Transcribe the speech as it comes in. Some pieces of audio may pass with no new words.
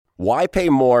Why pay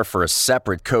more for a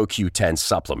separate CoQ10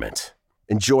 supplement?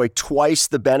 Enjoy twice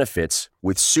the benefits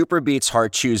with SuperBeets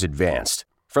Heart Chews Advanced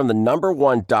from the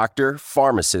 #1 doctor,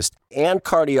 pharmacist, and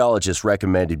cardiologist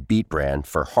recommended beet brand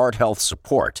for heart health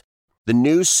support. The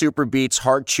new SuperBeets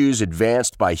Heart Chews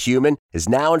Advanced by Human is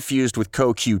now infused with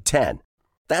CoQ10.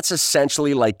 That's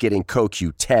essentially like getting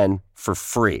CoQ10 for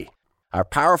free. Our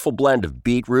powerful blend of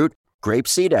beetroot,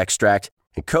 grapeseed extract,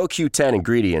 and CoQ10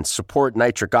 ingredients support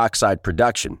nitric oxide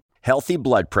production, healthy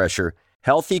blood pressure,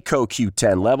 healthy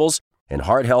CoQ10 levels, and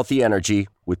heart-healthy energy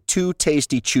with 2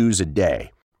 tasty chews a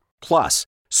day. Plus,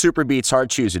 SuperBeets Heart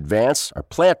Chews Advance are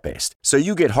plant-based, so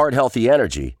you get heart-healthy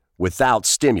energy without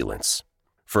stimulants.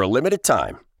 For a limited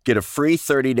time, get a free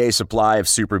 30-day supply of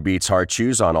SuperBeets Heart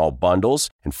Chews on all bundles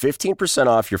and 15%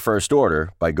 off your first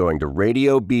order by going to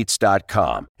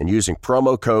radiobeats.com and using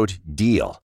promo code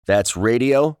DEAL. That's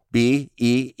radio, BEETS.com,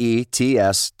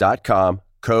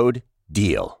 code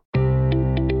DEAL.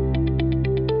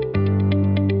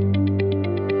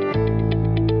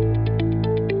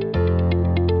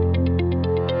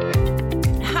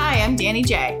 I'm Danny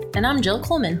J. And I'm Jill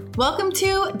Coleman. Welcome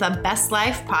to the Best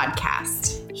Life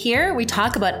Podcast. Here we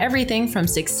talk about everything from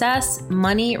success,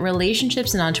 money,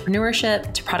 relationships, and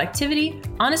entrepreneurship to productivity,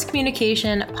 honest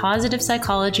communication, positive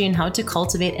psychology, and how to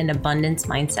cultivate an abundance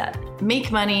mindset. Make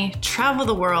money, travel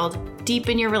the world,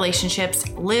 deepen your relationships,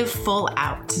 live full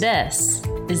out. This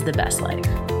is the best life.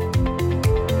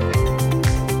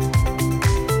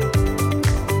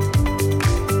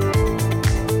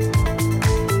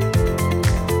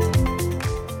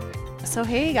 So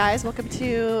hey guys, welcome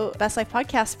to Best Life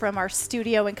Podcast from our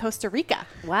studio in Costa Rica.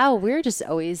 Wow, we're just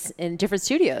always in different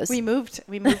studios. We moved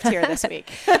here this week.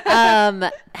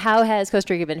 How has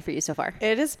Costa Rica been for you so far?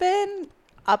 It has been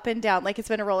up and down, like it's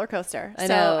been a roller coaster. I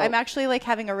know. I'm actually like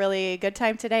having a really good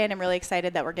time today, and I'm really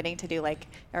excited that we're getting to do like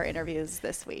our interviews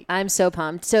this week. I'm so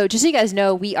pumped. So just so you guys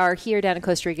know, we are here down in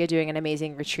Costa Rica doing an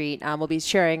amazing retreat. We'll be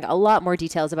sharing a lot more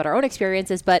details about our own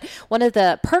experiences, but one of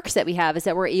the perks that we have is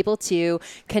that we're able to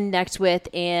connect with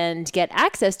and get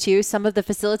access to some of the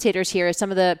facilitators here, some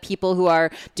of the people who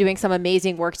are doing some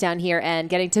amazing work down here and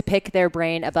getting to pick their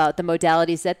brain about the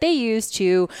modalities that they use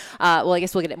to, well, I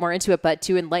guess we'll get more into it, but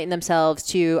to enlighten themselves,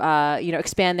 to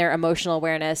expand their emotional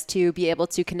awareness, to be able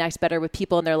to connect better with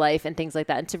people in their life and things like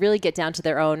that, and to really get down to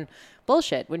their own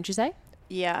bullshit, wouldn't you say?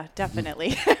 Yeah,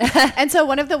 definitely. And so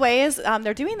one of the ways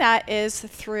they're doing that is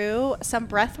through some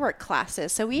breathwork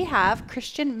classes. So we have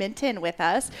Christian Minton with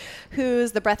us,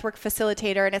 who's the breathwork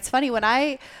facilitator. And it's funny, when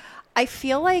I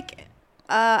feel like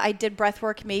I did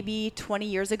breathwork maybe 20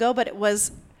 years ago, but it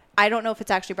was, I don't know if it's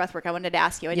actually breathwork. I wanted to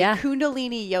ask you. I did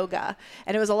Kundalini yoga,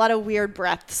 and it was a lot of weird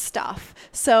breath stuff.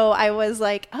 So I was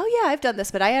like, oh yeah, I've done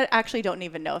this, but I actually don't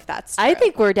even know if that's true. I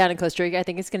think we're down in Costa Rica. I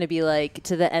think it's going to be like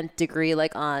to the nth degree,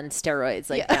 like on steroids,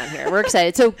 like down here. We're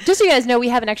excited. So just so you guys know, we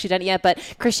haven't actually done it yet, but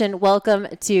Christian, welcome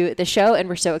to the show, and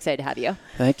we're so excited to have you.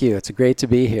 Thank you. It's great to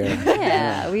be here.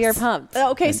 Yeah, we are pumped.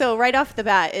 Okay, so right off the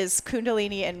bat, is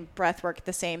Kundalini and breathwork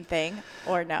the same thing,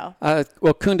 or no?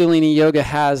 Well, Kundalini yoga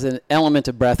has an element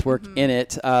of breathwork in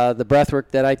it. The breathwork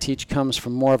that I teach comes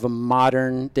from more of a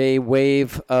modern day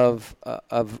wave of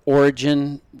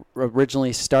origin.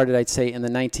 Originally started, I'd say, in the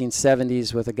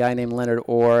 1970s with a guy named Leonard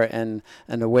Orr and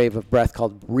a wave of breath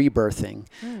called rebirthing.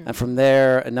 And from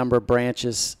there, a number of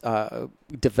branches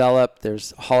developed.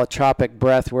 There's holotropic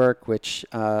breathwork, which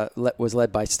was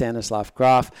led by Stanislav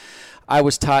Grof. I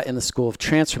was taught in the School of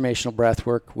Transformational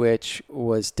Breathwork, which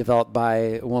was developed by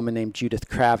a woman named Judith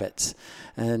Kravitz.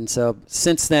 And so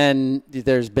since then,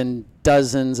 there's been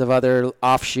dozens of other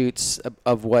offshoots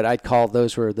of what I'd call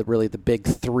those were really the big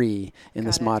three in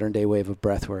this modern day wave of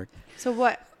breathwork.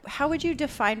 So how would you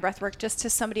define breathwork just to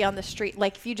somebody on the street?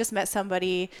 Like if you just met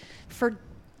somebody for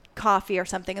coffee or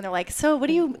something and they're like, so what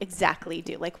do you exactly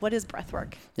do? Like, what is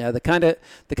breathwork? Yeah, the kind of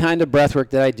breathwork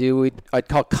that I do, I'd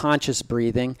call conscious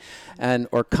breathing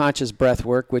or conscious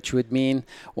breathwork, which would mean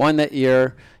one that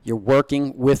you're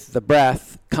working with the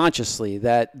breath consciously,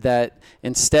 that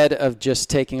instead of just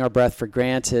taking our breath for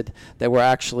granted, that we're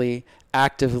actually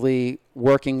actively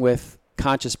working with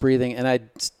conscious breathing. And I'd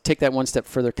take that one step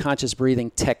further, conscious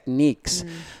breathing techniques.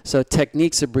 So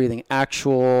techniques of breathing,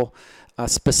 actual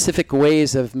specific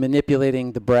ways of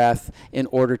manipulating the breath in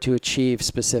order to achieve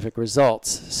specific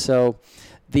results. So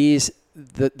this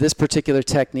particular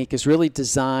technique is really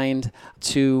designed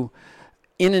to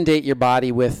inundate your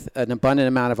body with an abundant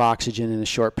amount of oxygen in a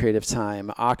short period of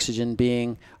time. Oxygen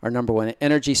being our number one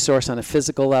energy source on a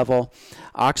physical level.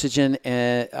 Oxygen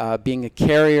being a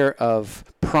carrier of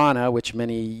prana, which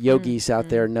many yogis out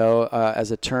there know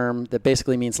as a term that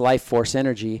basically means life force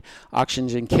energy.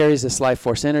 Oxygen carries this life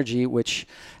force energy, which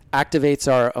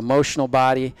activates our emotional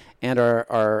body and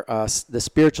the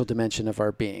spiritual dimension of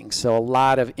our being. So a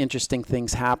lot of interesting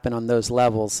things happen on those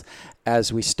levels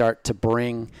as we start to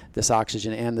bring this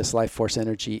oxygen and this life force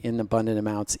energy in abundant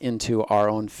amounts into our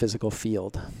own physical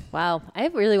field. Wow. I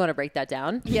really want to break that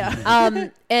down. Yeah.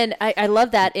 And I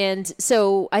love that. And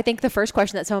so I think the first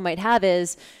question that someone might have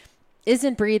is,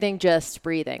 isn't breathing just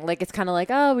breathing? Like, it's kind of like,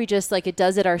 oh, we just like, it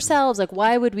does it ourselves. Like,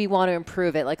 why would we want to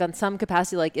improve it? Like, on some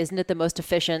capacity, like, isn't it the most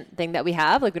efficient thing that we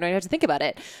have? Like, we don't even have to think about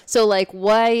it. So like,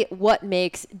 what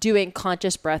makes doing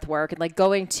conscious breath work and like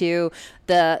going to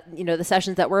the, the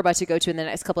sessions that we're about to go to in the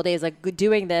next couple of days, like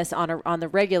doing this on the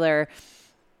regular,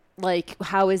 like,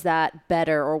 how is that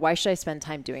better, or why should I spend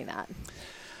time doing that?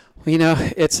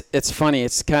 It's funny.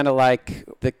 It's kind of like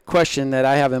the question that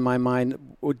I have in my mind.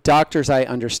 Doctors, I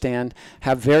understand,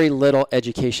 have very little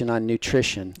education on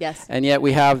nutrition. Yes. And yet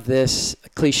we have this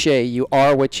cliche, you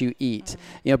are what you eat.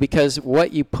 Because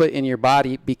what you put in your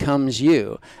body becomes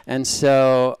you. And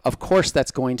so, of course,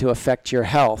 that's going to affect your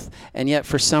health. And yet,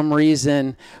 for some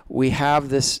reason, we have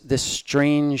this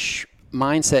strange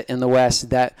mindset in the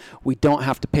West that we don't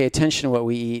have to pay attention to what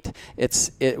we eat.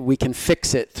 We can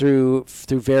fix it through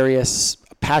various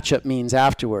patch-up means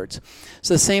afterwards.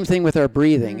 So the same thing with our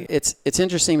breathing. It's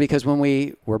interesting because when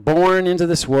we were born into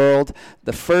this world,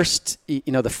 the first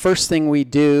thing we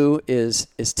do is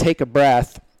take a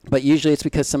breath. But usually it's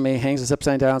because somebody hangs us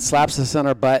upside down, slaps us on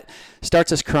our butt,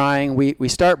 starts us crying. We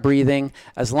start breathing.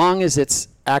 As long as it's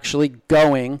actually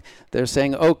going, they're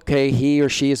saying, okay, he or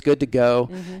she is good to go,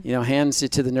 hands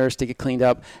it to the nurse to get cleaned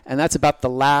up. And that's about the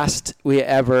last we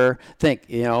ever think.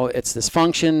 It's this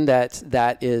function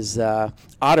that is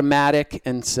automatic.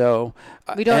 And so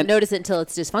we don't notice it until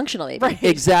it's dysfunctional. Maybe. Right.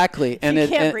 Exactly. And you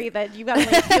can't breathe it. You've got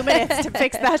only a few minutes to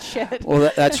fix that shit.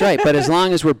 Well, that's right. But as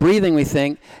long as we're breathing, we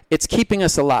think it's keeping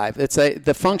us alive. It's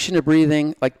the function of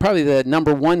breathing, like probably the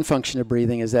number one function of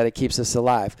breathing is that it keeps us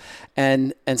alive.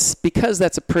 And because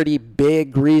that's a pretty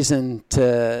big reason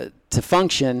to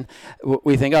function,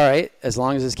 we think, all right, as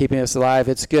long as it's keeping us alive,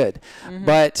 it's good.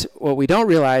 But what we don't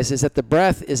realize is that the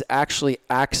breath is actually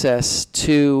access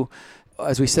to,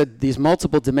 as we said, these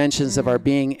multiple dimensions of our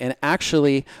being. And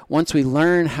actually, once we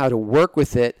learn how to work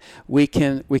with it, we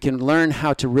can learn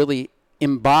how to really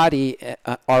embody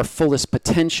our fullest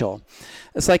potential.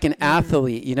 It's like an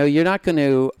athlete. You're not going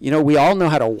to. We all know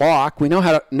how to walk. We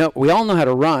all know how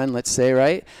to run. Let's say,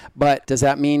 right? But does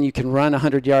that mean you can run a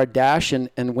 100-yard dash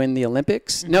and win the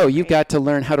Olympics? No, you've got to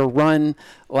learn how to run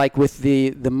like with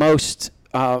the most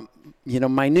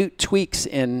minute tweaks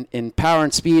in power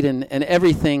and speed and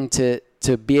everything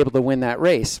to be able to win that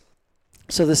race.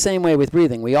 So the same way with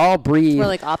breathing, we all breathe. More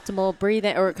like optimal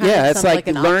breathing, or kind of it's like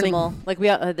an learning. Optimal, like we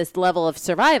have this level of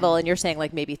survival, and you're saying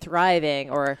like maybe thriving,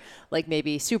 or like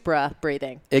maybe supra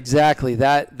breathing. Exactly.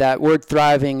 That word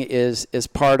thriving is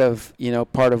part of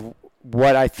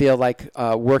what I feel like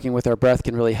working with our breath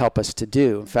can really help us to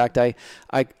do. In fact, I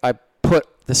put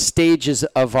the stages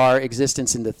of our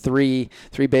existence into three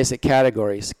basic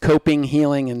categories: coping,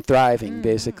 healing, and thriving.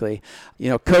 Basically,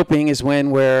 coping is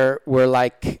when we're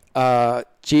like,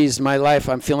 geez, my life,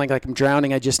 I'm feeling like I'm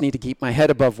drowning. I just need to keep my head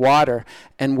above water.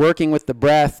 And working with the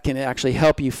breath can actually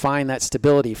help you find that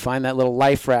stability, find that little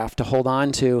life raft to hold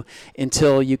on to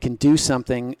until you can do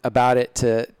something about it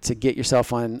to get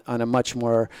yourself on a much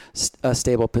more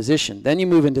stable position. Then you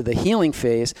move into the healing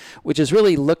phase, which is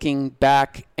really looking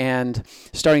back and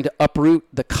starting to uproot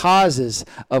the causes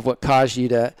of what caused you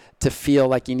to feel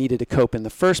like you needed to cope in the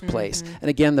first place. And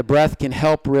again, the breath can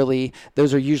help really,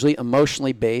 those are usually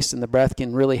emotionally based, and the breath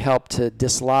can really help to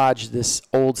dislodge this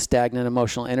old stagnant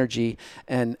emotional energy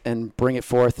and bring it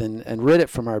forth and rid it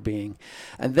from our being.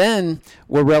 And then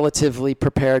we're relatively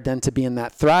prepared then to be in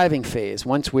that thriving phase.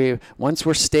 Once we're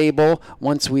stable,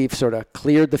 once we've sort of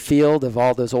cleared the field of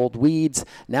all those old weeds,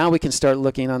 now we can start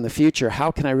looking on the future.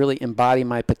 How can I really embody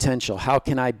my potential? How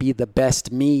can I be the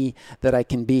best me that I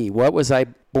can be? What was I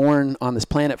born on this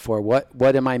planet for?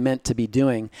 What am I meant to be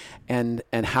doing, and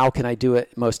how can I do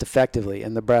it most effectively?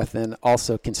 And the breath then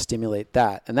also can stimulate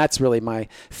that. And that's really my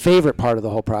favorite part of the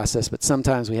whole process, but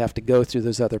sometimes we have to go through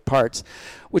those other parts,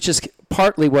 which is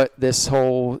partly what this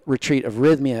whole retreat of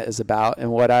Rhythmia is about,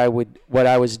 and what I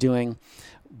was doing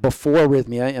before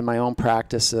Rhythmia in my own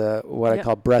practice, what I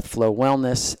call breath flow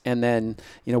wellness, and then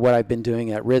what I've been doing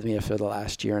at Rhythmia for the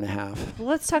last year and a half. Well,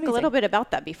 let's talk a little bit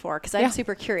about that before, because I'm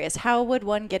super curious. How would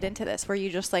one get into this? Were you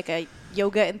just like a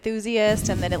yoga enthusiast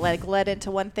and then it like led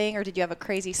into one thing, or did you have a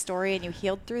crazy story and you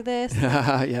healed through this?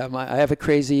 Yeah, I have a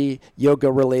crazy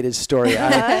yoga related story.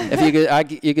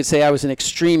 You could say I was an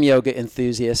extreme yoga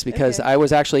enthusiast because I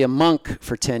was actually a monk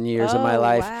for 10 years of my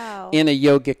life in a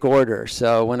yogic order.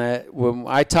 So when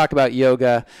I talk about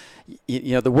yoga,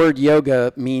 the word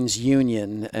yoga means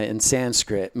union in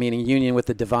Sanskrit, meaning union with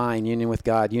the divine, union with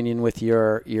God, union with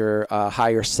your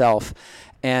higher self.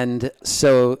 And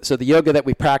so the yoga that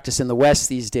we practice in the West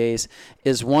these days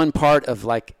is one part of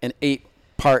like an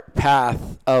 8-part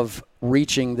path of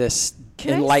reaching this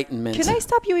enlightenment. Can I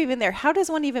stop you even there? How does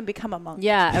one even become a monk?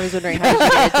 Yeah, I was wondering how you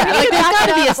get it. Like, there's got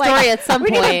to be a story at some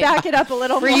point. We need to back it up a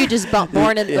little more. Were you just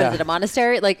born in was it a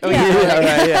monastery? Like,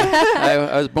 I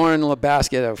was born in a little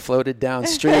basket. I floated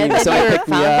downstream. And then Somebody you were picked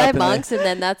me found up. by monks, and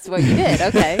then that's what you did.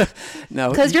 Okay.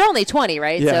 No. Because you're only 20,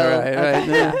 right? Yeah, so, right. Okay.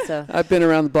 No, Yeah, so. I've been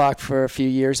around the block for a few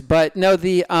years. But no,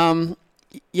 in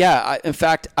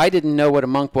fact, I didn't know what a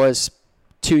monk was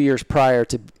 2 years prior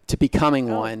to becoming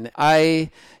one.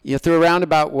 Through a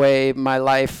roundabout way, my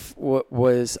life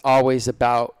was always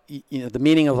about, the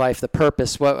meaning of life, the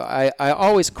purpose. I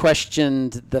always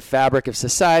questioned the fabric of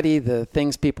society, the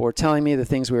things people were telling me, the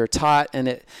things we were taught, and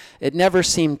it never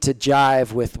seemed to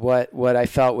jive with what I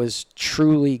felt was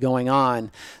truly going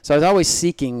on. So I was always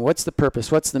seeking, what's the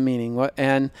purpose, what's the meaning,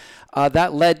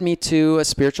 that led me to a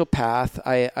spiritual path.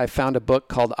 I found a book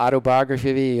called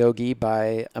Autobiography of a Yogi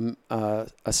by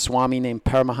a Swami named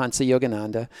Paramahansa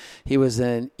Yogananda. He was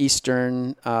an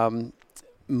Eastern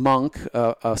monk,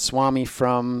 a Swami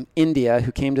from India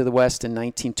who came to the West in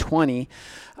 1920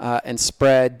 and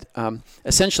spread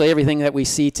essentially everything that we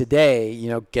see today,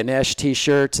 Ganesh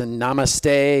t-shirts and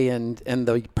Namaste and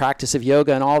the practice of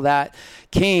yoga and all that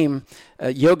came.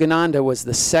 Yogananda was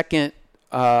the second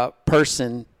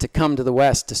person to come to the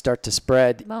West to start to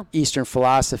spread Eastern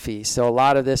philosophy. So a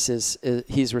lot of this is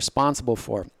he's responsible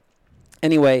for.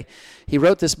 Anyway, he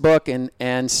wrote this book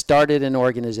and started an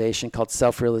organization called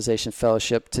Self-Realization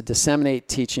Fellowship to disseminate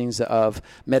teachings of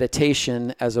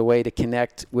meditation as a way to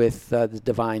connect with the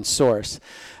divine source.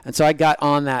 And so I got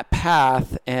on that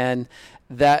path, and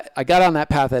I got on that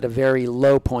path at a very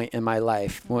low point in my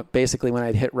life, basically when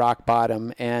I'd hit rock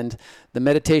bottom, and the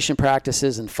meditation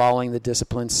practices and following the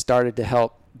disciplines started to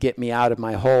help get me out of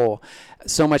my hole.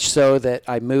 So much so that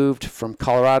I moved from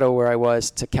Colorado, where I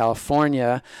was, to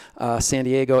California, San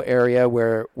Diego area,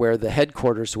 where the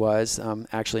headquarters was,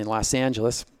 actually in Los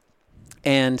Angeles,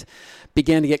 and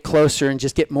began to get closer and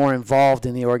just get more involved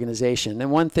in the organization.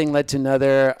 And one thing led to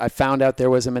another. I found out there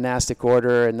was a monastic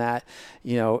order, and that,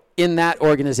 in that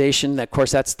organization, of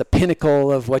course, that's the pinnacle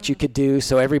of what you could do.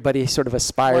 So everybody sort of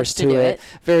aspires to it.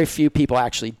 Very few people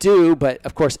actually do, but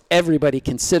of course, everybody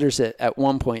considers it at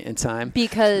one point in time.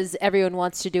 Because everyone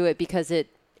wants to do it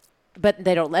but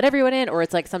they don't let everyone in, or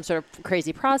it's like some sort of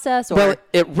crazy process? Or? Well,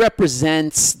 it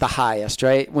represents the highest,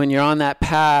 right? When you're on that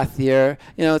path,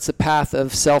 it's a path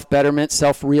of self-betterment,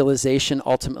 self-realization,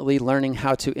 ultimately learning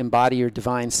how to embody your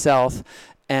divine self.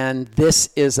 And this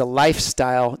is a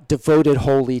lifestyle devoted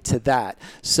wholly to that.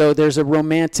 So there's a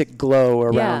romantic glow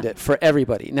around it for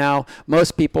everybody. Now,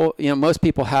 most people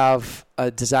have a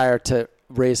desire to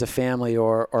raise a family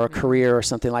or a career or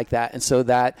something like that. And so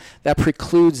that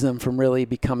precludes them from really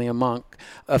becoming a monk.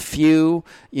 A few,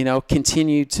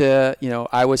 continue to,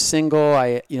 I was single.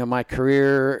 My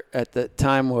career at the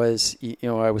time was,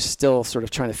 I was still sort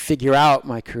of trying to figure out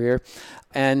my career.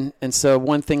 And so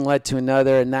one thing led to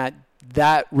another, and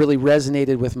that really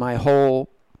resonated with my whole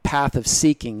path of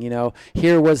seeking.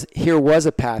 Here was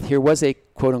a path. Here was a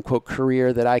quote unquote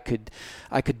career that I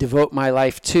could devote my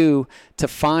life to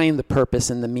find the purpose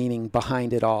and the meaning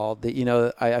behind it all.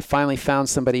 That I finally found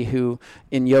somebody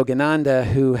in Yogananda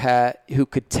who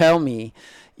could tell me,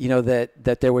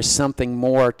 that there was something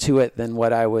more to it than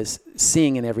what I was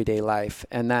seeing in everyday life,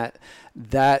 and that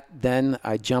then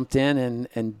I jumped in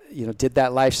and did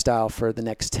that lifestyle for the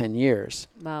next 10 years.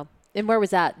 Wow. And where was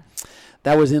that?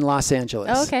 That was in Los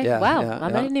Angeles. Oh, okay. Wow. I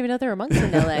didn't even know there were monks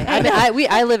in LA.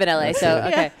 I live in LA, so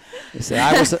okay.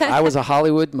 I was a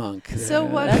Hollywood monk. So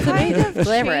what kind of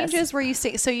changes were you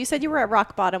seeing? So you said you were at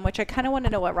rock bottom, which I kind of want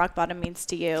to know what rock bottom means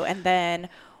to you, and then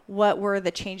what were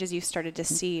the changes you started to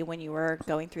see when you were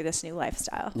going through this new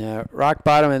lifestyle? Yeah, rock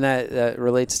bottom, and that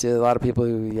relates to a lot of people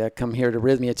who come here to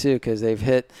Rhythmia too, because they've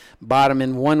hit bottom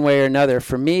in one way or another.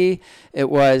 For me, it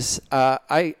was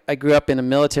I grew up in a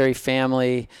military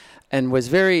family and was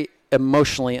very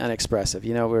emotionally unexpressive.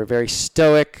 We were very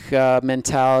stoic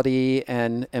mentality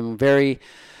and very,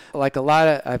 like a lot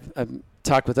of,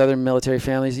 talked with other military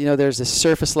families, there's a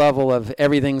surface level of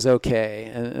everything's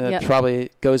okay. And it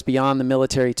probably goes beyond the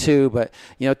military too. But,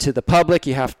 to the public,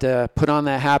 you have to put on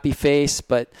that happy face.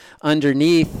 But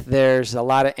underneath, there's a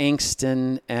lot of angst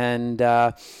and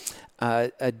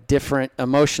a different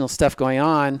emotional stuff going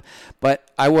on. But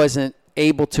I wasn't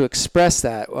able to express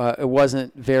that. It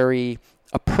wasn't very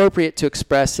appropriate to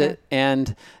express it.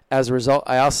 And as a result,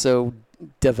 I also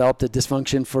developed a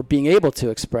dysfunction for being able to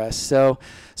express. So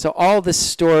all this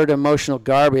stored emotional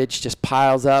garbage just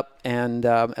piles up. And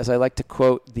as I like to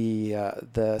quote the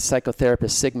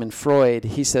psychotherapist Sigmund Freud,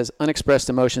 he says, unexpressed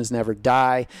emotions never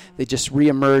die. They just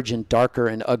reemerge in darker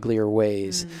and uglier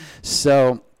ways.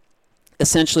 So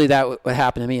essentially that what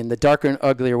happened to me, and the darker and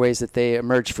uglier ways that they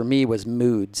emerged for me was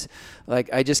moods. Like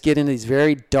I just get into these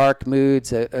very dark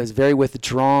moods. I was very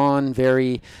withdrawn,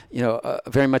 very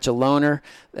much a loner.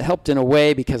 It helped in a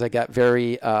way because I got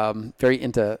very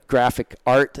into graphic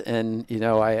art, and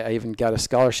I even got a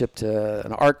scholarship to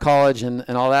an art college and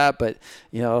all that. But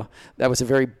that was a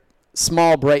very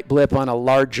small bright blip on a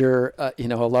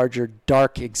larger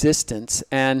dark existence,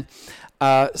 and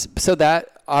so that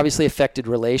obviously affected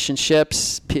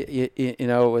relationships. It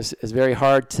was very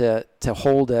hard to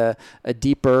hold a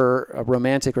deeper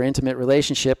romantic or intimate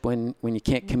relationship when you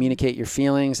can't communicate your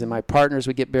feelings. And my partners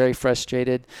would get very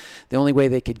frustrated. The only way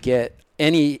they could get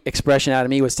any expression out of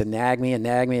me was to nag me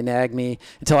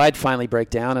until I'd finally break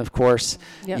down. And of course,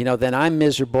 then I'm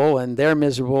miserable and they're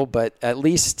miserable, but at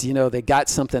least, they got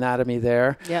something out of me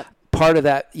there. Yep. Part of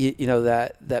that,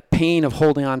 that pain of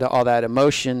holding on to all that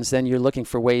emotions, then you're looking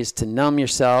for ways to numb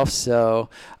yourself. So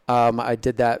I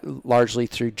did that largely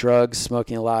through drugs,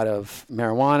 smoking a lot of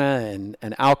marijuana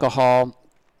and alcohol.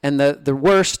 And the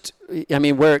worst,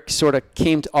 where it sort of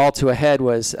came all to a head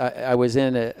was I was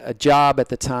in a job at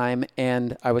the time,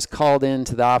 and I was called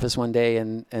into the office one day,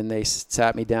 and they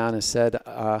sat me down and said,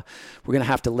 we're going to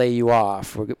have to lay you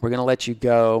off. We're going to let you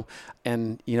go.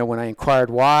 And, when I inquired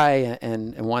why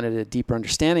and wanted a deeper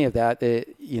understanding of that,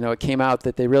 it came out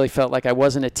that they really felt like I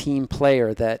wasn't a team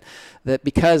player, that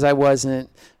because I wasn't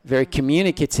very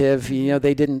communicative,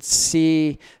 they didn't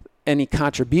see any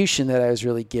contribution that I was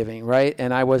really giving, right?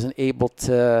 And I wasn't able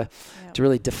to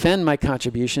really defend my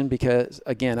contribution because,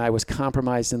 again, I was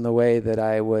compromised in the way that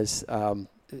I was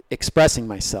expressing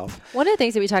myself. One of the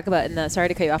things that we talk about sorry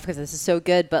to cut you off because this is so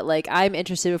good, but I'm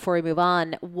interested before we move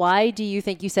on, why do you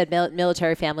think you said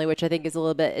military family, which I think is a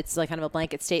little bit, it's like kind of a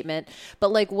blanket statement,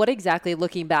 but what exactly,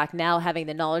 looking back now, having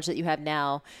the knowledge that you have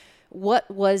now, what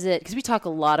was it? Because we talk a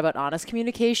lot about honest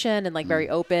communication and very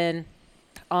open,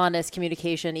 honest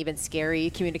communication, even scary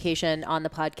communication on the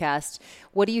podcast.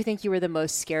 What do you think you were the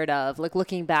most scared of?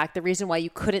 Looking back, the reason why you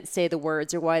couldn't say the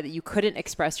words or why that you couldn't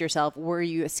express yourself, were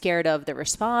you scared of the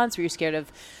response? Were you scared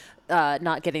of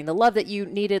not getting the love that you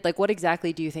needed? What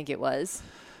exactly do you think it was?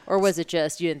 Or was it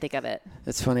just you didn't think of it?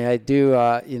 It's funny. I do,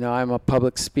 I'm a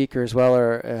public speaker as well,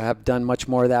 or have done much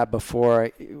more of that before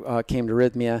I came to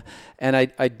Rhythmia. And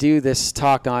I do this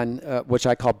talk on which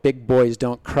I call Big Boys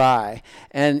Don't Cry.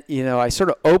 And, I sort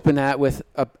of open that with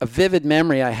a vivid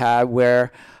memory I had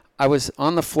where I was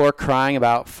on the floor crying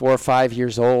about 4 or 5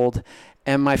 years old.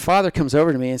 And my father comes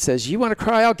over to me and says, "You want to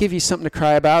cry? I'll give you something to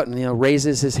cry about." And,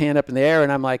 raises his hand up in the air.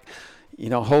 And I'm like,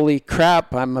 holy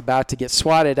crap, I'm about to get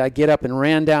swatted. I get up and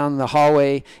ran down the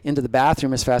hallway into the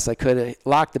bathroom as fast as I could. I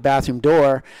locked the bathroom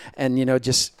door and,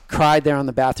 just cried there on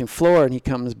the bathroom floor. And he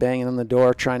comes banging on the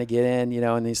door trying to get in,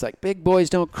 and he's like, "Big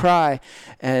boys don't cry."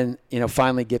 And,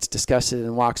 finally gets disgusted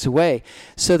and walks away.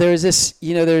 So there's this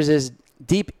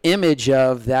deep image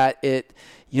of that it,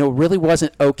 really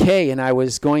wasn't okay. And I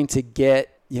was going to get,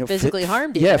 physically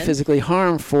harmed. Yeah, physically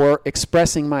harmed for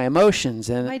expressing my emotions.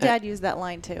 And my dad used that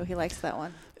line too. He likes that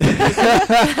one.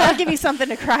 I'll give you something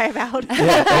to cry about.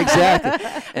 Yeah, exactly.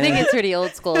 I think it's pretty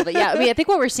old school, but yeah, I think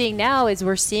what we're seeing now is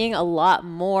we're seeing a lot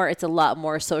more. It's a lot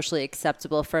more socially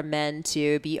acceptable for men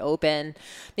to be open,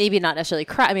 maybe not necessarily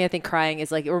cry. I think crying is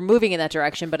we're moving in that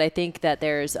direction, but I think that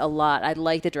there's a lot. I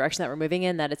like the direction that we're moving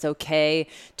in, that it's okay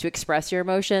to express your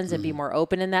emotions and be more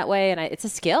open in that way. And it's a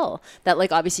skill that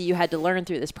obviously you had to learn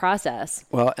through this process.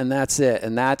 Well, and that's it.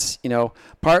 And that's,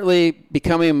 partly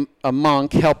becoming a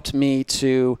monk helped me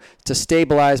to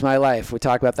stabilize my life. We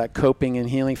talk about that coping and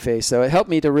healing phase. So it helped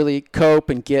me to really cope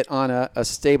and get on a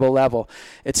stable level.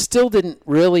 It still didn't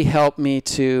really help me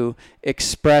to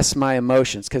express my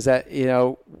emotions because that,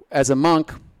 as a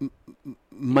monk,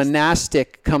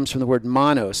 monastic comes from the word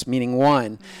monos, meaning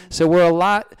one. So we're a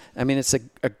lot, it's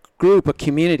a group, a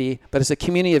community, but it's a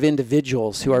community of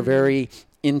individuals who are very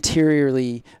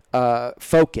interiorly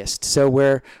focused. So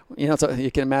where, so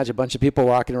you can imagine a bunch of people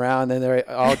walking around and they're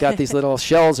all got these little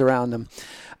shells around them.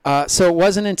 So it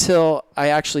wasn't until I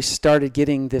actually started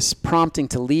getting this prompting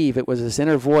to leave. It was this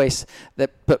inner voice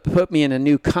that put me in a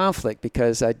new conflict,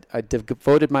 because I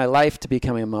devoted my life to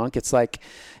becoming a monk. It's like,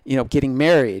 getting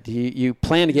married. You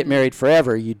plan to get married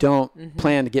forever. You don't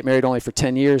plan to get married only for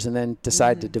 10 years and then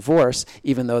decide to divorce,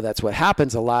 even though that's what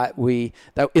happens a lot.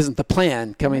 That isn't the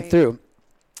plan coming through.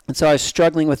 And so I was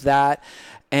struggling with that.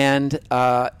 And,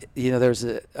 there's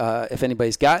if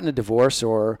anybody's gotten a divorce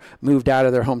or moved out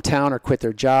of their hometown or quit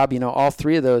their job, all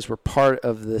three of those were part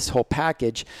of this whole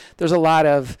package. There's a lot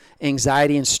of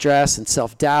anxiety and stress and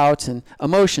self-doubt and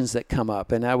emotions that come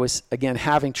up. And I was, again,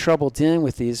 having trouble dealing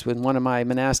with these when one of my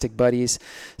monastic buddies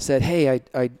said, hey,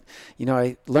 I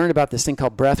learned about this thing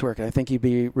called breathwork, and I think you'd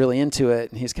be really into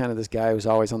it. And he's kind of this guy who's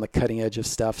always on the cutting edge of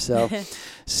stuff.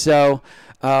 So,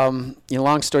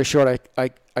 long story short,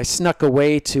 I snuck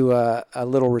away to a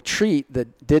little retreat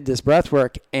that did this breath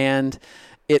work, and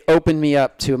it opened me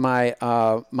up to my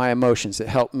emotions. It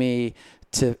helped me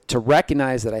to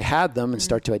recognize that I had them and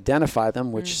start to identify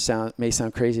them, which may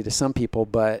sound crazy to some people,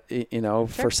 but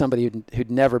for somebody who'd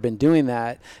never been doing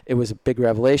that, it was a big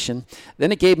revelation.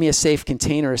 Then it gave me a safe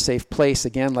container, a safe place,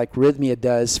 again, like Rhythmia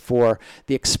does, for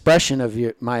the expression of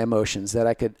my emotions, that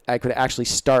I could actually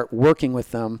start working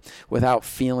with them without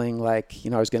feeling like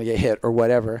I was going to get hit or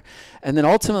whatever. And then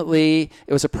ultimately,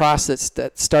 it was a process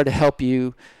that started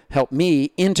to help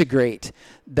me integrate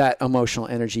that emotional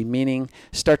energy, meaning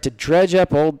start to dredge up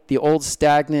the old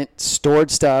stagnant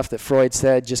stored stuff that Freud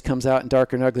said just comes out in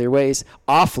darker and uglier ways,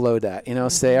 offload that,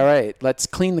 say, all right, let's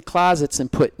clean the closets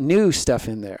and put new stuff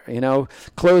in there,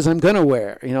 clothes I'm going to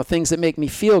wear, things that make me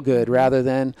feel good, rather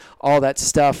than all that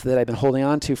stuff that I've been holding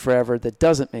on to forever that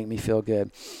doesn't make me feel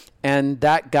good. And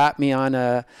that got me on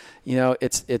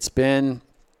it's been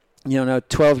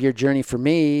 12-year journey for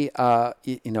me.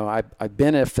 I've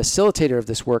been a facilitator of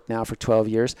this work now for 12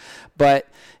 years, but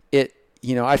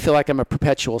I feel like I'm a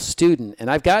perpetual student, and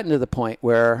I've gotten to the point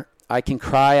where I can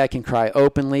cry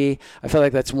openly. I feel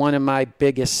like that's one of my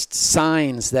biggest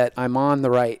signs that I'm on the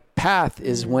right path,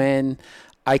 is when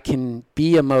I can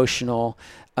be emotional.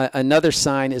 Another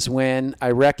sign is when I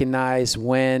recognize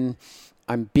when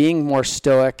I'm being more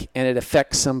stoic and it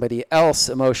affects somebody else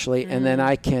emotionally, and then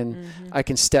I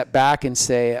can step back and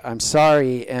say, I'm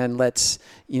sorry, and let's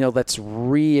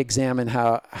re-examine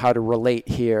how to relate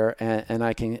here, and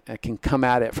I can come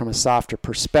at it from a softer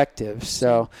perspective.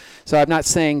 So I'm not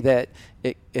saying that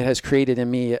it has created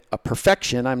in me a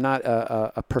perfection. I'm not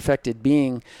a perfected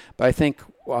being, but I think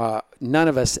none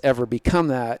of us ever become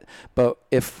that. But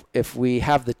if we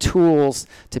have the tools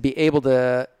to be able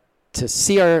to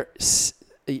see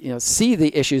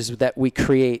the issues that we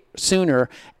create sooner,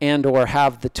 and or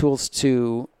have the tools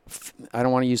to, I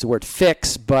don't want to use the word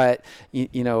fix, but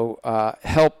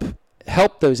help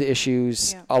those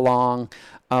issues along,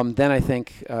 then I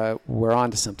think we're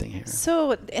onto something here.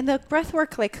 So in the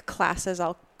breathwork classes,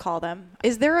 I'll call them,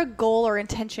 is there a goal or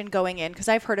intention going in? Because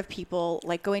I've heard of people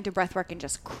going to breathwork and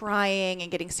just crying and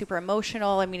getting super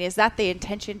emotional. I mean, is that the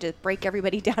intention, to break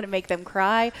everybody down and make them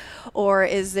cry? Or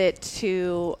is it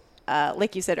to,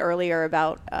 like you said earlier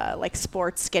about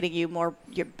sports getting you more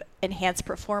your enhanced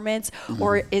performance?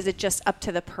 Or is it just up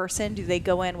to the person? Do they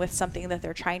go in with something that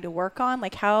they're trying to work on?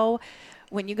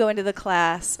 When you go into the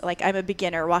class, I'm a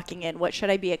beginner walking in, what should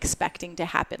I be expecting to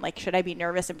happen? Should I be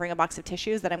nervous and bring a box of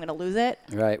tissues that I'm going to lose it?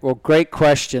 Right. Well, great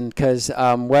question, because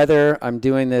whether I'm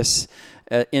doing this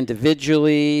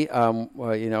individually,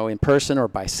 in person or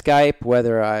by Skype,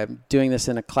 whether I'm doing this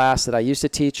in a class that I used to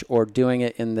teach or doing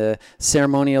it in the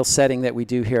ceremonial setting that we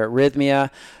do here at Rhythmia,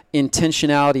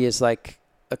 intentionality is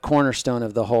a cornerstone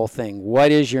of the whole thing. What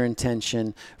is your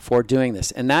intention for doing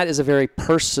this? And that is a very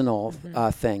personal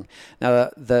thing. Now,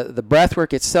 the breath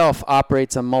work itself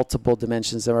operates on multiple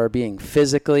dimensions of our being,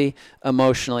 physically,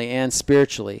 emotionally, and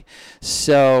spiritually.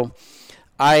 So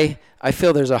I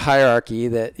feel there's a hierarchy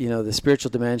that, the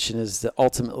spiritual dimension is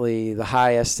ultimately the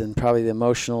highest, and probably the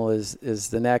emotional is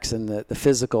the next, and the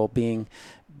physical being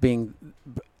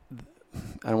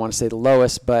I don't want to say the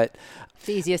lowest, but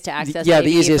the easiest to access. The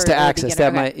easiest to access.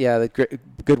 The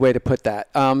good way to put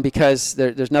that. Because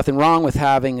there's nothing wrong with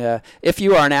having if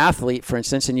you are an athlete, for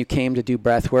instance, and you came to do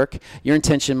breath work, your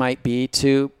intention might be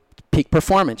to peak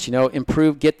performance,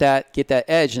 improve, get that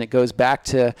edge. And it goes back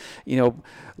to,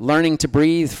 learning to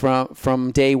breathe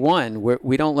from day one.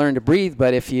 We don't learn to breathe,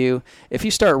 but if you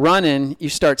start running, you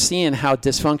start seeing how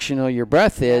dysfunctional your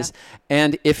breath is.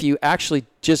 And if you actually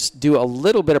just do a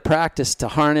little bit of practice to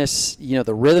harness,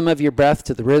 the rhythm of your breath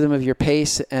to the rhythm of your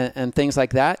pace and things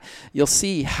like that, you'll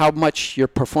see how much your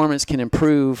performance can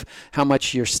improve, how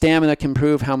much your stamina can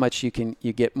improve, how much you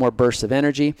get more bursts of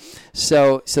energy.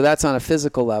 So that's on a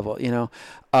physical level,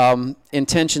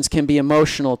 Intentions can be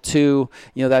emotional too.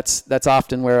 That's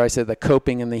often where I say the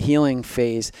coping and the healing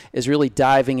phase is really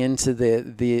diving into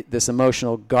this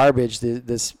emotional garbage,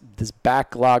 this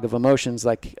backlog of emotions,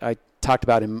 like I talked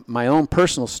about in my own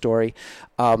personal story.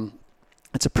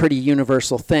 It's a pretty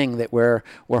universal thing that we're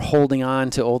holding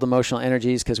on to old emotional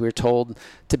energies because we're told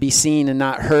to be seen and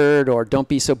not heard, or don't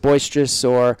be so boisterous,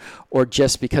 or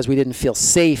just because we didn't feel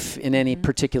safe in any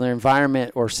particular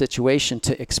environment or situation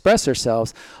to express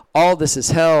ourselves. All this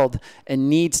is held and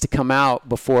needs to come out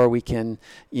before we can,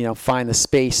 find the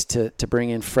space to bring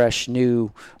in fresh,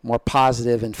 new, more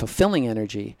positive and fulfilling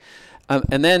energy.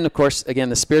 And then, of course, again,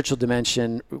 the spiritual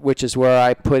dimension, which is where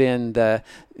I put in the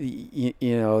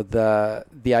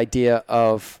idea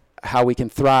of how we can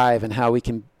thrive and how we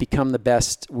can become the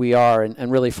best we are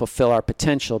and really fulfill our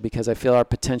potential, because I feel our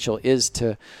potential is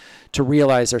to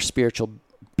realize our spiritual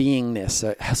beingness,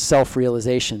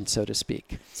 self-realization, so to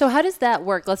speak. So how does that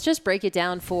work? Let's just break it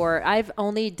down I've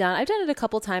done it a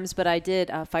couple times, but I did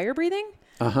fire breathing.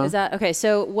 Is that okay?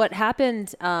 So what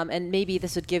happened, and maybe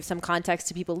this would give some context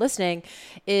to people listening,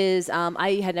 is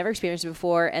I had never experienced it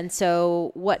before. And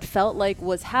so what felt like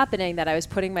was happening, that I was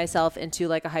putting myself into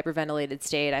like a hyperventilated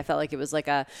state. I felt like it was like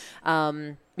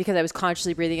because I was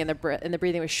consciously breathing, and the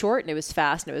breathing was short and it was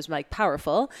fast and it was like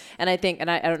powerful. And I think,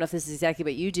 and I don't know if this is exactly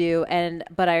what you do,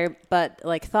 but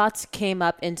like thoughts came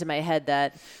up into my head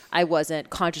that I wasn't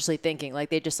consciously thinking. Like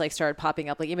they just like started popping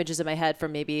up like images in my head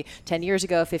from maybe 10 years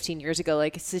ago, 15 years ago,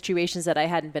 like situations that I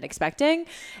hadn't been expecting.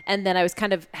 And then I was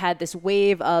kind of had this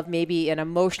wave of maybe an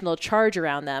emotional charge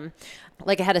around them.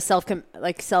 Like I had a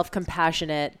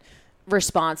self-compassionate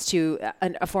response to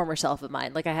a former self of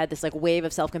mine. Like I had this like wave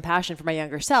of self-compassion for my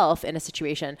younger self in a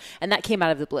situation, and that came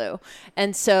out of the blue.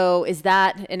 And so is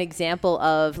that an example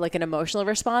of like an emotional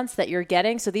response that you're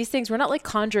getting? So these things, we're not like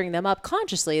conjuring them up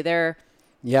consciously. They're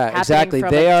exactly. From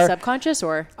they are subconscious,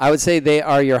 or I would say they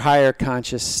are your higher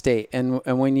conscious state. And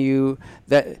when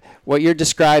what you're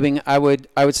describing, I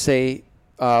would say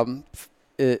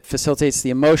it facilitates the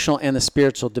emotional and the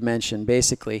spiritual dimension.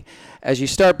 Basically, as you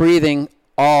start breathing,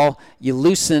 you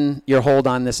loosen your hold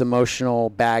on this emotional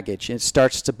baggage. It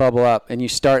starts to bubble up, and you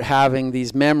start having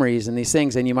these memories and these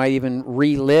things, and you might even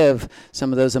relive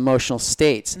some of those emotional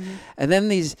states. And then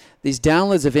these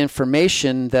downloads of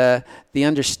information, the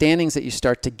understandings that you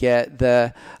start to get,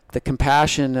 the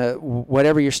compassion,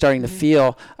 whatever you're starting to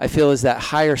feel, I feel is that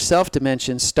higher self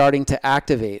dimension starting to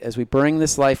activate as we bring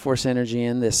this life force energy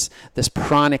in, this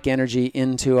pranic energy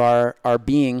into our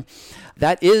being.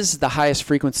 That is the highest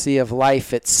frequency of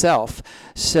life itself.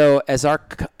 So as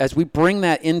we bring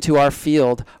that into our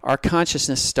field, our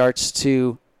consciousness starts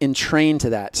to entrain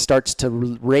to that, starts to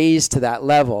raise to that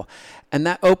level. And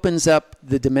that opens up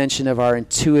the dimension of our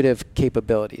intuitive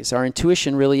capabilities. Our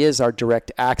intuition really is our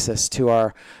direct access to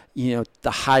our, the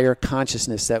higher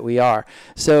consciousness that we are.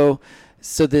 So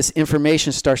this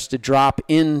information starts to drop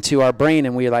into our brain,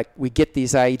 and we get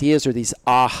these ideas or these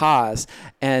ahas,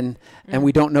 and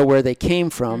we don't know where they came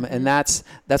from. And that's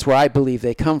where I believe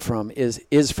they come from,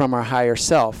 is from our higher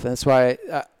self. And that's why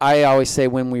I always say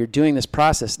when we're doing this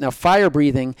process, now fire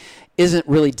breathing isn't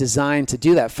really designed to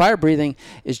do that. Fire breathing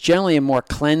is generally a more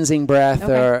cleansing breath,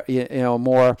 or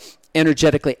more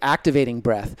energetically activating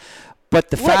breath. But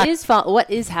what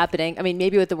is happening? I mean,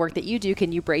 maybe with the work that you do,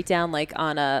 can you break down like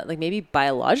on maybe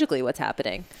biologically what's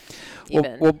happening?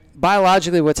 Well,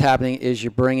 biologically what's happening is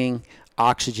you're bringing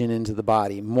oxygen into the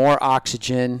body. More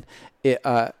oxygen,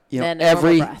 than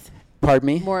every breath. Pardon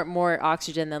me? More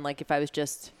oxygen than like if I was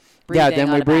just breathing. Yeah,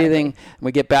 then we're breathing.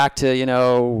 We get back to,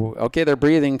 okay, they're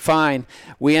breathing fine.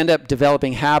 We end up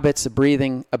developing habits of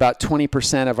breathing about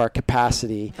 20% of our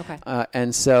capacity. Okay.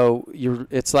 And so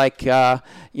it's like,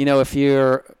 if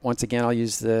you're, once again, I'll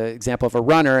use the example of a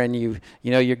runner, and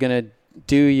you're going to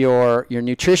do your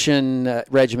nutrition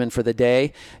regimen for the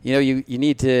day. You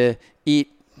need to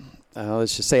eat,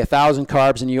 let's just say 1,000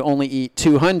 carbs, and you only eat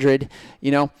 200,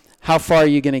 how far are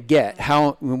you going to get?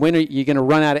 When are you going to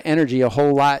run out of energy a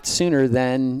whole lot sooner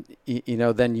than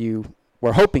you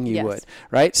were hoping you would,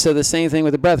 right? So the same thing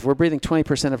with the breath. If we're breathing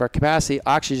 20% of our capacity,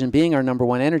 oxygen being our number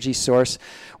one energy source,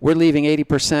 we're leaving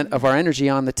 80% of our energy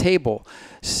on the table.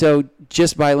 So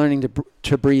just by learning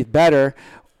to breathe better,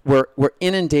 we're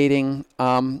inundating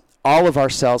all of our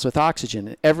cells with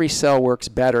oxygen. Every cell works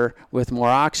better with more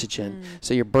oxygen.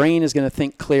 So your brain is going to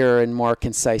think clearer and more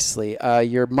concisely.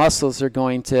 Your muscles are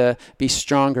going to be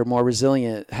stronger, more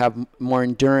resilient, have more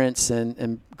endurance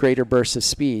and greater bursts of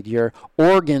speed. Your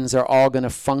organs are all going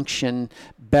to function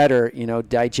better,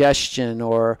 digestion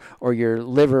or your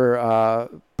liver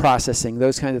processing,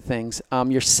 those kind of things.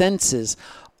 Your senses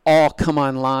all come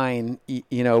online,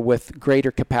 with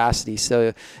greater capacity.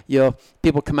 So,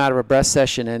 people come out of a breath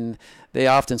session and they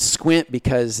often squint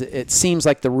because it seems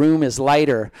like the room is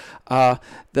lighter.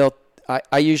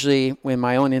 I usually, in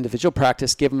my own individual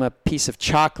practice, give them a piece of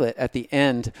chocolate at the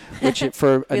end, which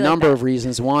for a number of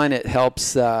reasons. One, it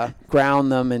helps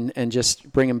ground them and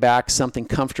just bring them back something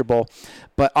comfortable.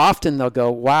 But often they'll go,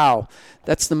 wow,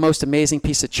 that's the most amazing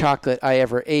piece of chocolate I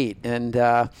ever ate. And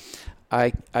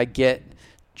I get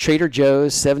Trader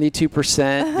Joe's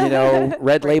 72%,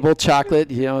 red label chocolate,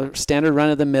 standard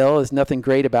run of the mill. There's nothing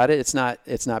great about it. It's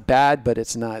not bad, but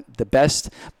it's not the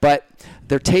best. But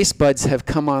their taste buds have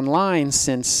come online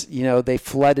since, they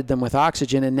flooded them with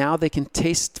oxygen, and now they can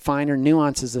taste finer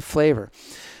nuances of flavor.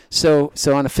 So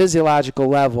on a physiological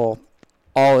level,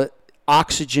 all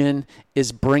oxygen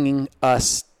is bringing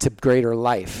us to greater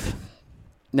life.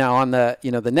 Now on the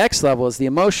the next level is the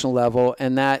emotional level,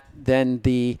 and that then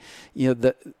the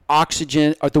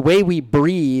oxygen, or the way we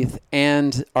breathe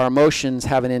and our emotions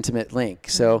have an intimate link.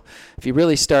 So if you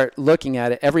really start looking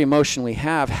at it, every emotion we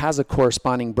have has a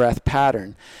corresponding breath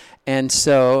pattern. And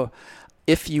so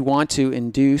if you want to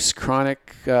induce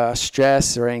chronic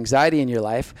stress or anxiety in your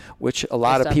life, which a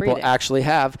lot of people actually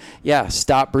have,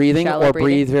 stop breathing or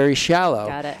breathe very shallow.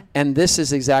 Got it. And this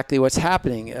is exactly what's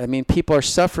happening. I mean, people are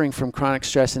suffering from chronic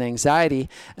stress and anxiety,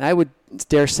 and I would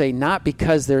dare say not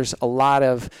because there's a lot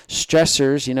of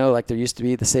stressors, like there used to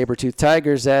be the saber-toothed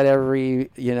tigers at every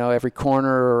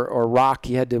corner or rock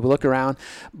you had to look around,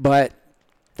 but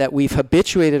that we've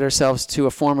habituated ourselves to a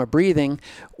form of breathing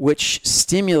which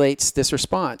stimulates this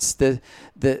response.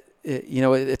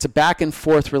 It's a back and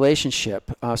forth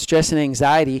relationship. Stress and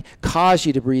anxiety cause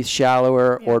you to breathe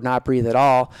shallower or not breathe at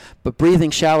all, but breathing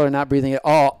shallow or not breathing at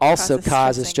all also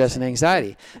causes stress and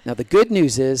anxiety. Now, the good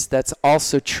news is that's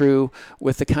also true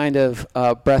with the kind of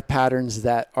breath patterns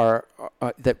that are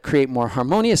that create more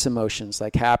harmonious emotions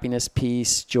like happiness,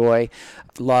 peace, joy,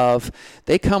 love.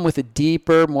 They come with a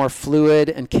deeper, more fluid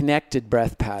and connected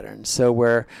breath pattern. So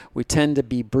where we tend to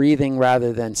be breathing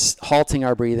rather than halting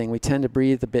our breathing, we tend to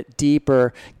breathe a bit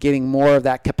deeper, getting more of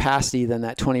that capacity than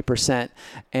that 20%.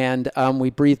 And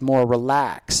we breathe more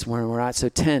relaxed when we're not so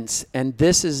tense. And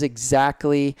this is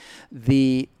exactly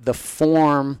the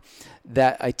form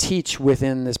that I teach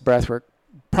within this breathwork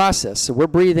process. So we're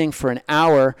breathing for an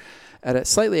hour at a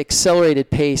slightly accelerated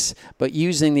pace, but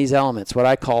using these elements, what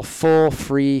I call full,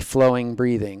 free, flowing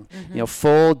breathing.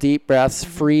 Full, deep breaths,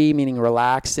 free meaning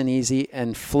relaxed and easy,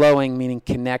 and flowing meaning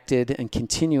connected and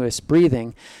continuous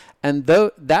breathing. And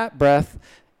that breath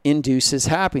induces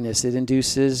happiness, it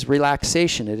induces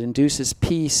relaxation, it induces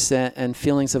peace and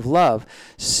feelings of love.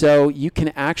 So you can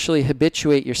actually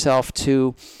habituate yourself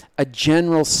to a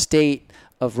general state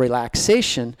of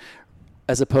relaxation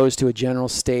as opposed to a general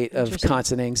state of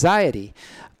constant anxiety.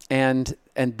 And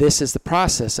this is the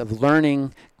process of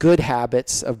learning good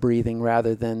habits of breathing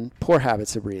rather than poor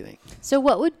habits of breathing. So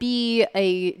what would be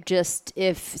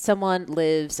if someone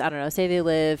lives, I don't know, say they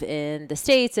live in the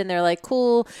States and they're like,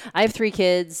 cool, I have 3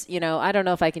 kids, I don't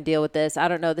know if I can deal with this. I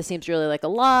don't know. This seems really like a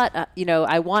lot,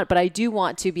 but I do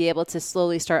want to be able to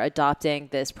slowly start adopting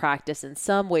this practice in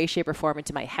some way, shape or form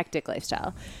into my hectic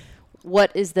lifestyle.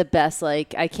 What is the best, I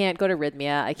can't go to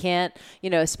Rhythmia. I can't,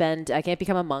 I can't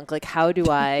become a monk. How do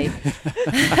I,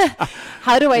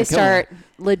 start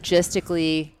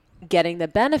logistically getting the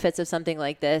benefits of something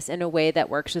like this in a way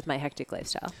that works with my hectic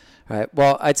lifestyle? All right.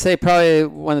 Well, I'd say probably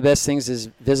one of the best things is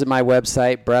visit my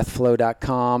website,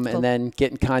 breathflow.com, and then get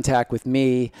in contact with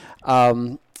me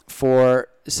for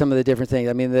some of the different things.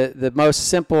 I mean, the most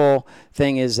simple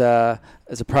thing is a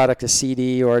product, a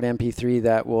CD or an MP3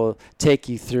 that will take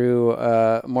you through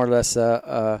more or less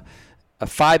a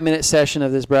 5-minute session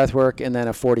of this breath work and then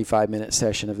a 45-minute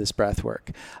session of this breath work.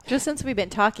 Just since we've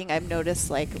been talking, I've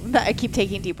noticed I keep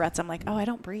taking deep breaths. I'm like, oh, I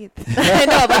don't breathe. I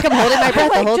know, I'm holding my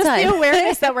breath the whole time. Just the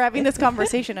awareness that we're having this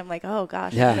conversation. I'm like, oh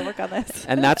gosh, I gotta work on this.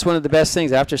 And that's one of the best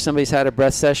things. After somebody's had a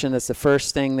breath session, that's the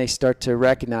first thing they start to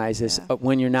recognize is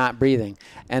when you're not breathing.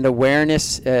 And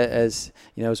awareness, as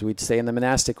we'd say in the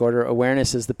monastic order,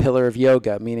 awareness is the pillar of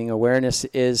yoga, meaning awareness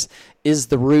is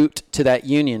the root to that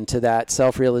union, to that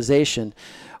self-realization.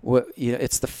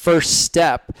 it's the first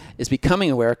step is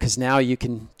becoming aware, because now you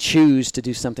can choose to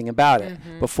do something about it.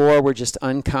 Before, we're just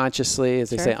unconsciously, as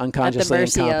they say, unconsciously at the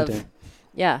mercy incompetent.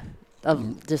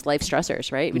 of just life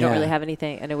stressors, right? We don't really have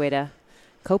any way to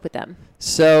cope with them.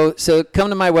 So come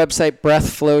to my website,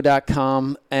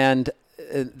 breathflow.com, and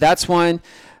that's one.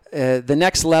 The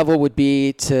next level would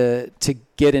be to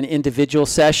get an individual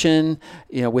session.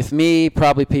 With me,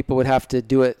 probably people would have to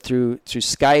do it through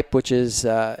Skype, which is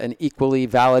an equally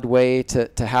valid way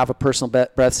to have a personal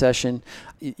breath session.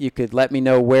 You could let me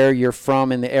know where you're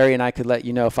from in the area, and I could let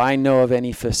you know if I know of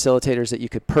any facilitators that you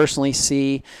could personally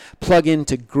see. Plug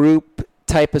into group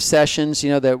type of sessions,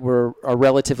 that are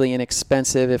relatively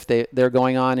inexpensive if they're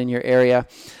going on in your area.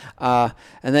 And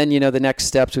then, the next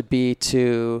steps would be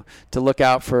to look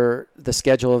out for the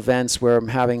schedule events where I'm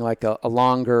having like a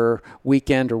longer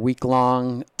weekend or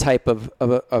week-long type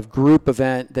of group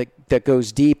event that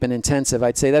goes deep and intensive.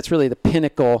 I'd say that's really the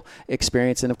pinnacle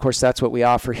experience. And of course, that's what we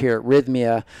offer here at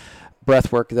Rhythmia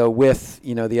Breathwork, though, with,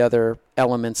 the other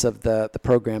elements of the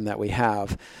program that we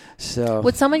have. So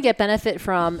would someone get benefit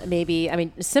from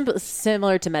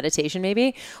similar to meditation,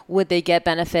 maybe? Would they get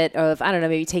benefit of, I don't know,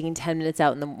 maybe taking 10 minutes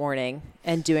out in the morning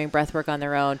and doing breath work on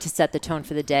their own to set the tone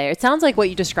for the day? It sounds like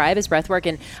what you describe as breath work,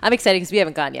 and I'm excited because we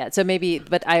haven't gone yet. So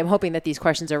but I'm hoping that these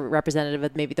questions are representative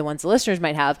of maybe the ones the listeners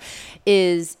might have.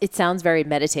 It sounds very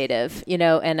meditative,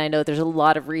 and I know there's a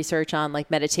lot of research on like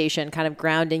meditation kind of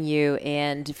grounding you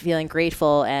and feeling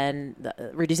grateful and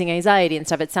reducing anxiety and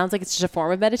stuff. It sounds like it's just a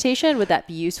form of meditation. Would that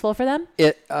be useful for them?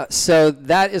 So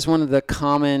that is one of the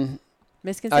common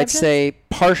misconceptions? I'd say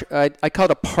I call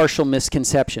it a partial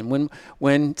misconception.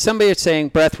 When somebody is saying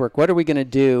breath work, what are we going to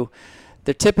do?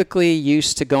 They're typically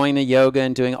used to going to yoga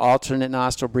and doing alternate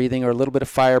nostril breathing or a little bit of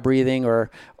fire breathing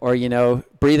or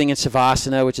breathing in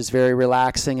Shavasana, which is very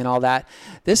relaxing and all that.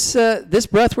 This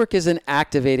breath work is an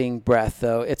activating breath,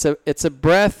 though. It's a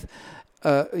breath.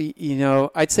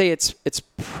 I'd say its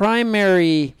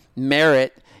primary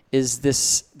merit is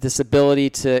this ability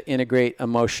to integrate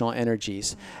emotional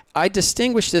energies. I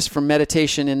distinguish this from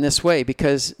meditation in this way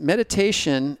because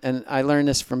meditation, and I learned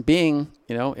this from being,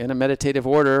 in a meditative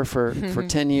order for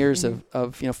 10 years of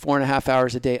 4.5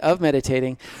 hours a day of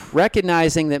meditating,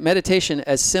 recognizing that meditation,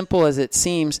 as simple as it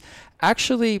seems,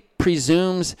 actually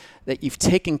presumes that you've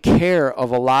taken care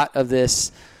of a lot of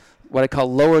this, what I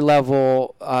call lower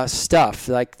level stuff,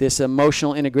 like this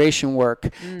emotional integration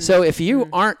work. So if you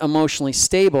aren't emotionally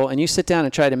stable and you sit down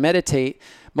and try to meditate,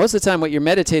 most of the time what you're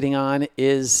meditating on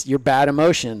is your bad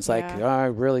emotions, like, I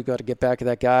really got to get back at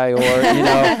that guy,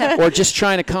 or, or just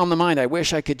trying to calm the mind. I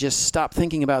wish I could just stop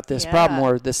thinking about this problem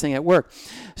or this thing at work.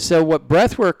 So what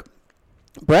breathwork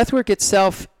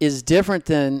itself is different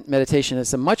than meditation.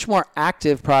 It's a much more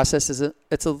active process.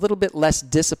 It's a little bit less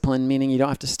disciplined, meaning you don't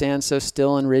have to stand so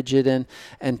still and rigid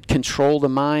and control the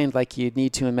mind like you'd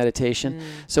need to in meditation.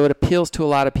 So it appeals to a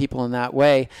lot of people in that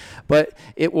way. But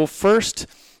it will first,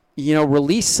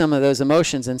 release some of those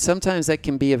emotions. And sometimes that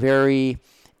can be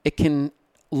it can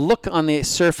look on the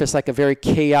surface like a very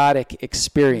chaotic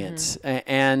experience.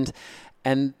 And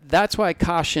that's why I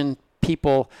caution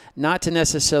people not to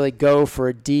necessarily go for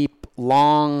a deep,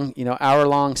 long,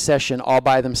 hour-long session all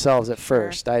by themselves at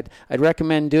first. I'd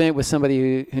recommend doing it with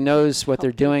somebody who knows what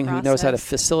they're doing, who knows how to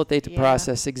facilitate the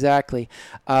process exactly.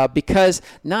 Because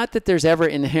not that there's ever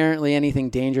inherently anything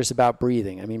dangerous about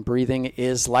breathing. I mean, breathing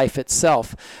is life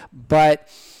itself. But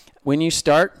when you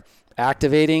start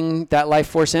activating that life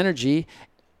force energy,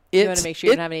 you want to make sure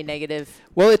you don't have any negative.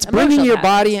 Well, it's bringing your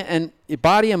body,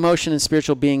 emotion, and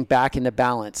spiritual being back into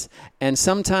balance. And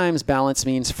sometimes balance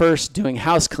means first doing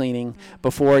house cleaning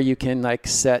before you can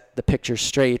set the picture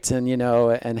straight and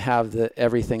and have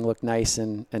everything look nice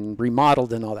and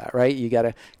remodeled and all that, right? You got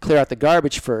to clear out the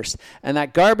garbage first, and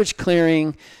that garbage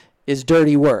clearing is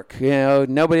dirty work.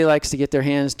 Nobody likes to get their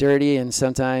hands dirty, and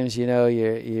sometimes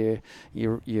you're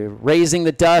raising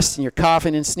the dust and you're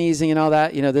coughing and sneezing and all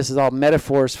that. This is all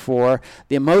metaphors for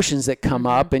the emotions that come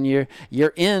up, and you're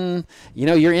in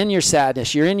your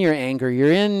sadness, you're in your anger,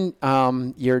 you're in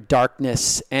your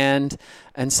darkness, and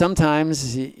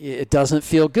sometimes it doesn't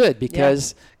feel good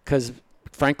because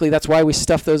frankly, that's why we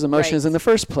stuff those emotions in the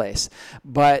first place.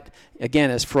 But again,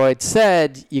 as Freud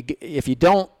said, if you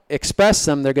don't express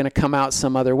them, they're going to come out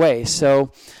some other way.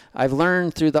 So I've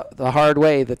learned through the hard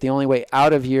way that the only way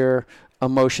out of your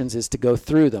emotions is to go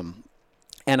through them.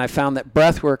 And I found that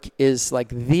breath work is like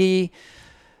the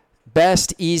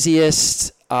best,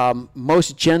 easiest,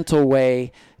 most gentle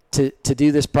way to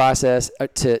do this process,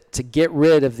 to get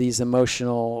rid of these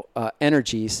emotional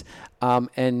energies.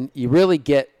 And you really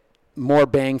get more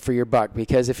bang for your buck,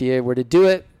 because if you were to do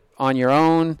it on your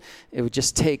own, it would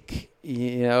just take,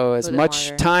 as much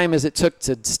longer. time as it took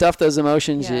to stuff those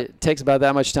emotions. Yeah. It takes about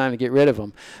that much time to get rid of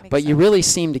them. But you sense. really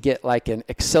seem to get like an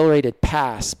accelerated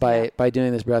pass by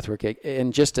doing this breath work.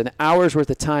 In just an hour's worth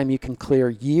of time, you can clear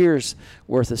years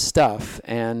worth of stuff.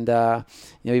 And,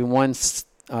 even one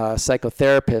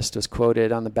psychotherapist was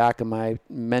quoted on the back of my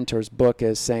mentor's book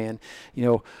as saying,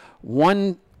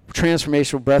 one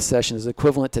transformational breath session is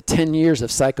equivalent to 10 years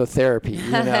of psychotherapy.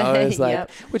 It's like,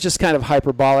 which is kind of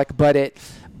hyperbolic, but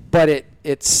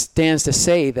it stands to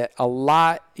say that a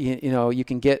lot, you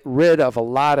can get rid of a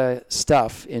lot of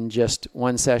stuff in just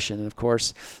one session. And of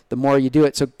course, the more you do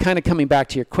it. So kind of coming back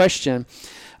to your question,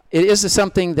 it is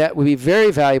something that would be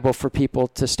very valuable for people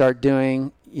to start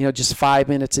doing, just 5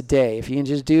 minutes a day. If you can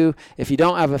just if you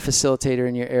don't have a facilitator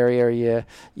in your area, or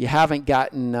you haven't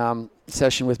gotten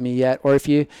session with me yet, or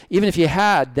even if you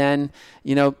had, then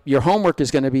your homework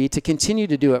is going to be to continue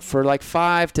to do it for like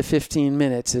 5 to 15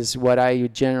 minutes is what I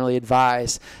would generally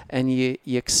advise. And you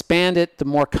expand it the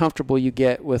more comfortable you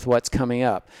get with what's coming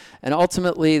up. And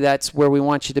ultimately, that's where we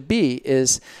want you to be,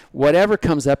 is whatever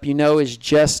comes up is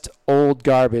just old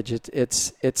garbage.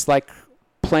 It's like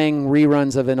playing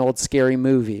reruns of an old scary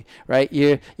movie, right?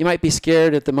 You might be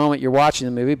scared at the moment you're watching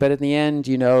the movie, but in the end,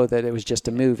 you know that it was just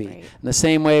a movie. Right. In the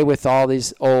same way with all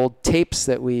these old tapes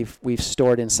that we've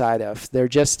stored inside of,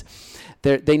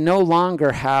 they no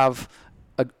longer have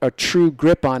a true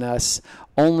grip on us.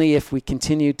 Only if we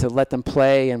continue to let them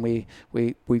play and we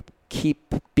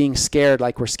keep being scared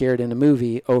like we're scared in a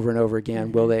movie over and over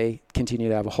again, will they continue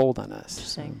to have a hold on us.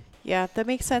 Interesting. Yeah, that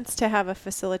makes sense to have a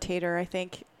facilitator. I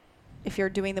think if you're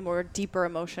doing the more deeper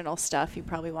emotional stuff, you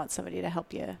probably want somebody to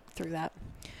help you through that.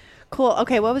 Cool.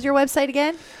 Okay, what was your website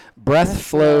again?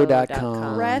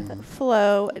 Breathflow.com.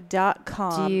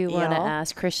 Breathflow.com. Do you want to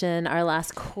ask Christian our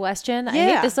last question? Yeah. I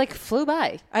think this flew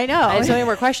by. I know. I have so many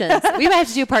more questions. We might have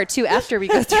to do part 2 after we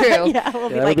go through.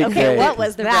 We'll be like, okay, what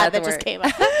was that just came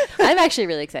up? I'm actually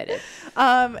really excited.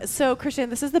 So Christian,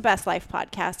 this is the Best Life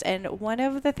podcast, and one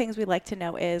of the things we'd like to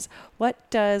know is, what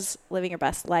does living your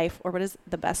best life, or what does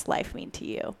the best life mean to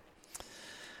you?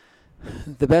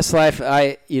 The best life,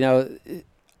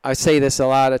 I say this a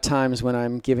lot of times when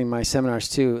I'm giving my seminars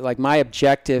too. Like, my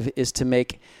objective is to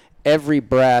make every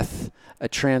breath a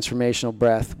transformational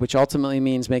breath, which ultimately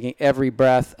means making every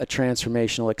breath a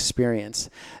transformational experience.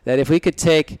 That if we could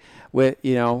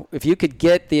if you could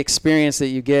get the experience that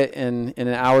you get in an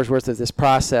hour's worth of this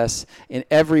process in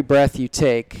every breath you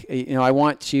take, I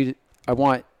want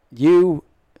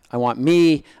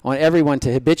me, I want everyone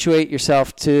to habituate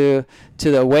yourself to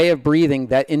the way of breathing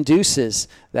that induces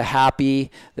the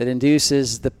happy, that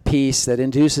induces the peace, that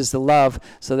induces the love,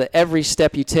 so that every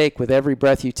step you take, with every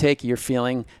breath you take, you're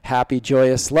feeling happy,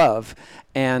 joyous love.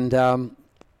 And that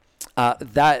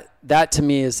to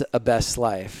me is a best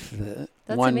life.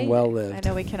 That's one amazing. Well lived. I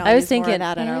know we can all I was use thinking more of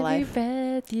that in our life.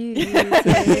 Breath you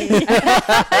take.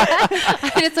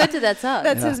 I just went to that song.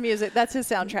 That's his music. That's his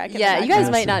soundtrack. Yeah, you guys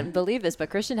might not believe this, but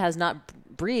Christian has not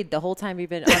breathed the whole time we've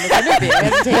been on this interview. We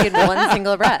haven't taken one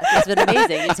single breath. It's been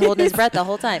amazing. He's holding his breath the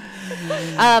whole time.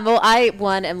 Well, I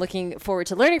am looking forward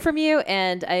to learning from you,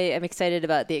 and I am excited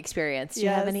about the experience. Do you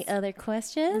have any other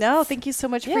questions? No, thank you so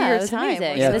much for your time.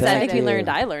 Amazing. Yeah, I think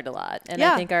I learned a lot. And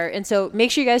I think and so make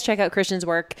sure you guys check out Christian's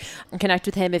work and connect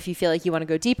with him if you feel like you want to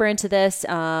go deeper into this.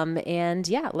 And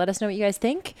let us know what you guys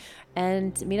think,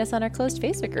 and meet us on our closed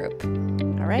Facebook group.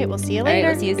 All right, we'll see you All right, later.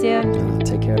 we'll see you soon.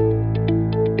 Take care.